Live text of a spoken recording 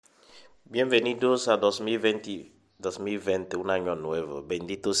Bienvenidos a 2020, un año nuevo.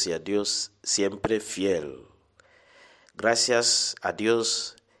 Bendito sea Dios, siempre fiel. Gracias a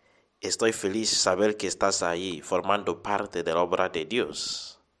Dios, estoy feliz saber que estás ahí, formando parte de la obra de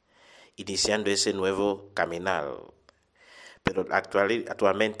Dios, iniciando ese nuevo caminar. Pero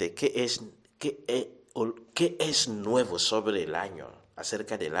actualmente, ¿qué es nuevo sobre el año,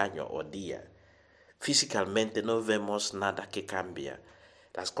 acerca del año o día? Físicamente no vemos nada que cambia.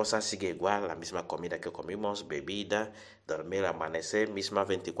 Las cosas siguen igual, la misma comida que comimos, bebida, dormir, amanecer, mismas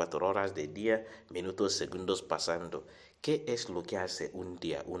 24 horas de día, minutos, segundos pasando. ¿Qué es lo que hace un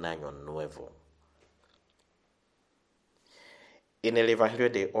día, un año nuevo? En el Evangelio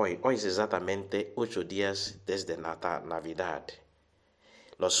de hoy es exactamente 8 días desde Navidad.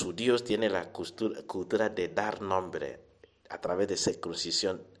 Los judíos tienen la cultura de dar nombre a través de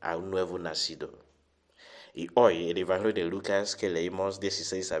circuncisión a un nuevo nacido. Y hoy el Evangelio de Lucas que leímos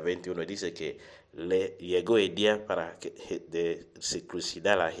 16 a 21 dice que llegó el día de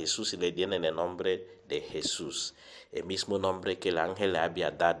circuncidar a Jesús y le dieron el nombre de Jesús, el mismo nombre que el ángel le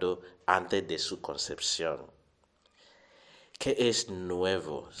había dado antes de su concepción. ¿Qué es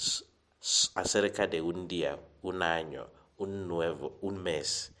nuevo acerca de un día, un año, un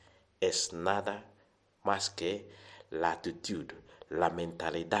mes? Es nada más que la actitud, la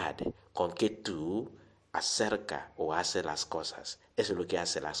mentalidad con que tú acerca o hace las cosas. Eso es lo que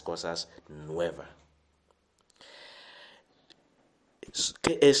hace las cosas nuevas.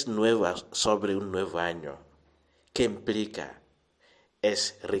 ¿Qué es nueva sobre un nuevo año? ¿Qué implica?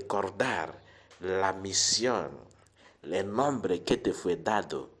 Es recordar la misión, el nombre que te fue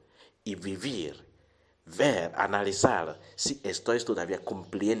dado y vivir, ver, analizar si estoy todavía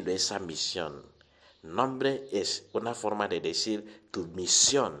cumpliendo esa misión. Nombre es una forma de decir tu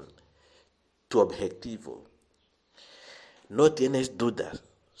misión, tu objetivo. No tienes dudas,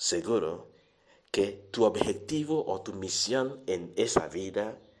 seguro, que tu objetivo o tu misión en esa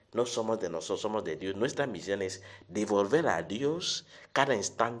vida no somos de nosotros, somos de Dios. Nuestra misión es devolver a Dios cada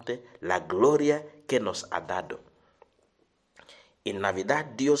instante la gloria que nos ha dado. En Navidad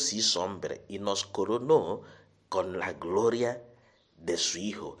Dios hizo hombre y nos coronó con la gloria de su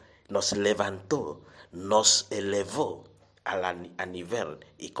Hijo. Nos levantó, nos elevó a nivel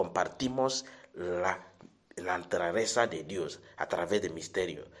y compartimos la naturaleza de Dios a través del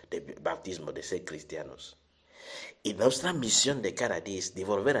misterio del bautismo, de ser cristianos. Y nuestra misión de cada día es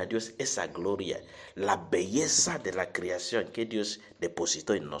devolver a Dios esa gloria, la belleza de la creación que Dios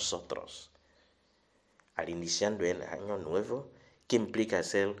depositó en nosotros. Al iniciando el año nuevo, ¿qué implica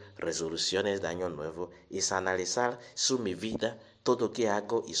hacer resoluciones de año nuevo? Es analizar si mi vida, todo lo que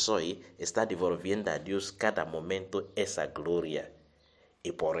hago y soy, está devolviendo a Dios cada momento esa gloria.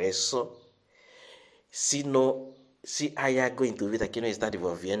 Y por eso, si hay algo en tu vida que no está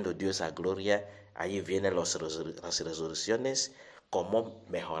devolviendo a Dios esa gloria, ahí vienen las resoluciones, cómo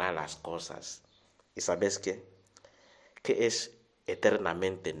mejorar las cosas. ¿Y sabes qué? ¿Qué es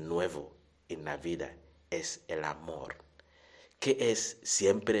eternamente nuevo en la vida? Es el amor. ¿Qué es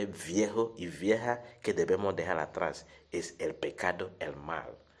siempre viejo y vieja que debemos dejar atrás? Es el pecado, el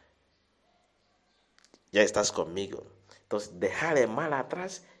mal. Ya estás conmigo. Entonces, dejar el mal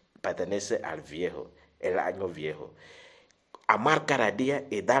atrás pertenece al viejo, el año viejo. Amar cada día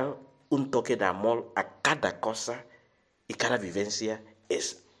y dar un toque de amor a cada cosa y cada vivencia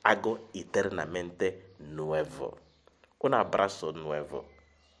es algo eternamente nuevo. Un abrazo nuevo,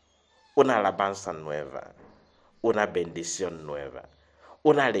 una alabanza nueva, una bendición nueva,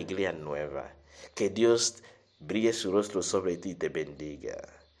 una alegría nueva. Que Dios brille su rostro sobre ti y te bendiga.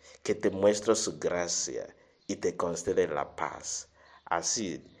 Que te muestre su gracia y te concede la paz.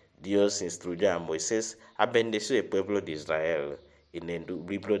 Así Dios instruyó a Moisés a bendecir el pueblo de Israel en el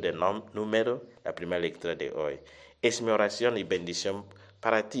libro de Número, la primera lectura de hoy. Es mi oración y bendición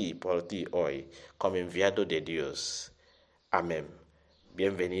para ti y por ti hoy, como enviado de Dios. Amén.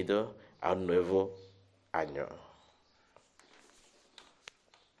 Bienvenido a un nuevo año.